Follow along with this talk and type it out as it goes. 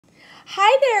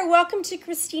Hi there, welcome to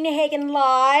Kristina Hagan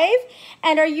Live.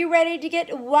 And are you ready to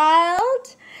get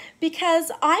wild?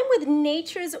 Because I'm with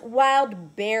Nature's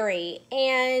Wild Berry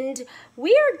and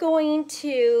we are going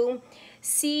to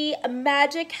see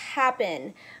magic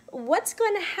happen. What's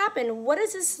going to happen? What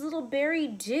does this little berry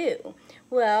do?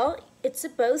 Well, it's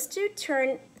supposed to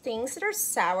turn things that are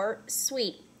sour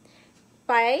sweet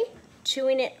by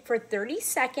chewing it for 30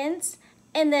 seconds,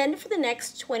 and then for the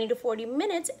next 20 to 40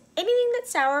 minutes, anything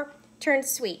that's sour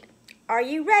turns sweet. Are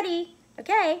you ready?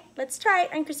 Okay, let's try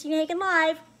it on Kristina Hagan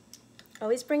Live.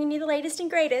 Always bringing you the latest and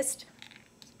greatest.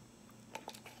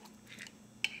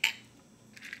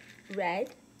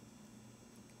 Red.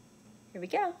 Here we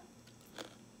go.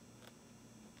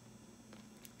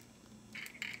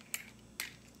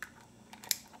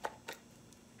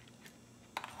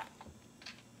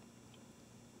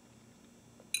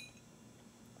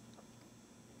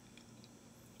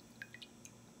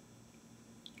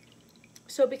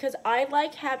 So because I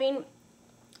like having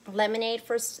lemonade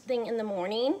first thing in the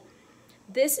morning,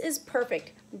 this is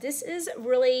perfect. This is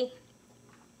really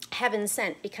heaven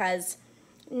sent because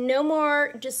no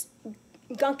more just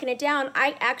gunking it down.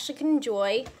 I actually can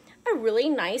enjoy a really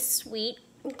nice sweet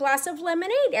glass of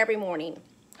lemonade every morning.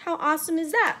 How awesome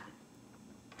is that?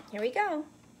 Here we go.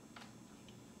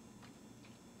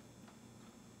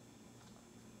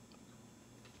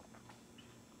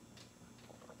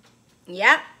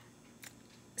 Yep.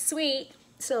 Sweet.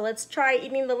 So let's try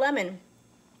eating the lemon.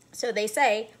 So they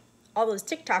say, all those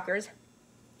TikTokers,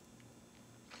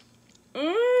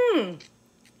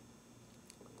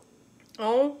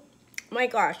 oh my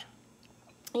gosh.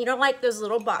 You don't like those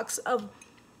little box of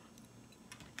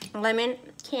lemon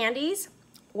candies?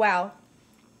 Wow.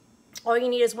 All you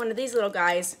need is one of these little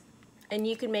guys and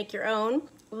you can make your own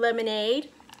lemonade,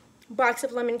 box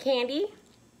of lemon candy.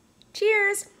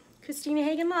 Cheers. Kristina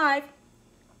Hagan Live.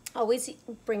 Always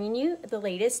bringing you the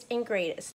latest and greatest.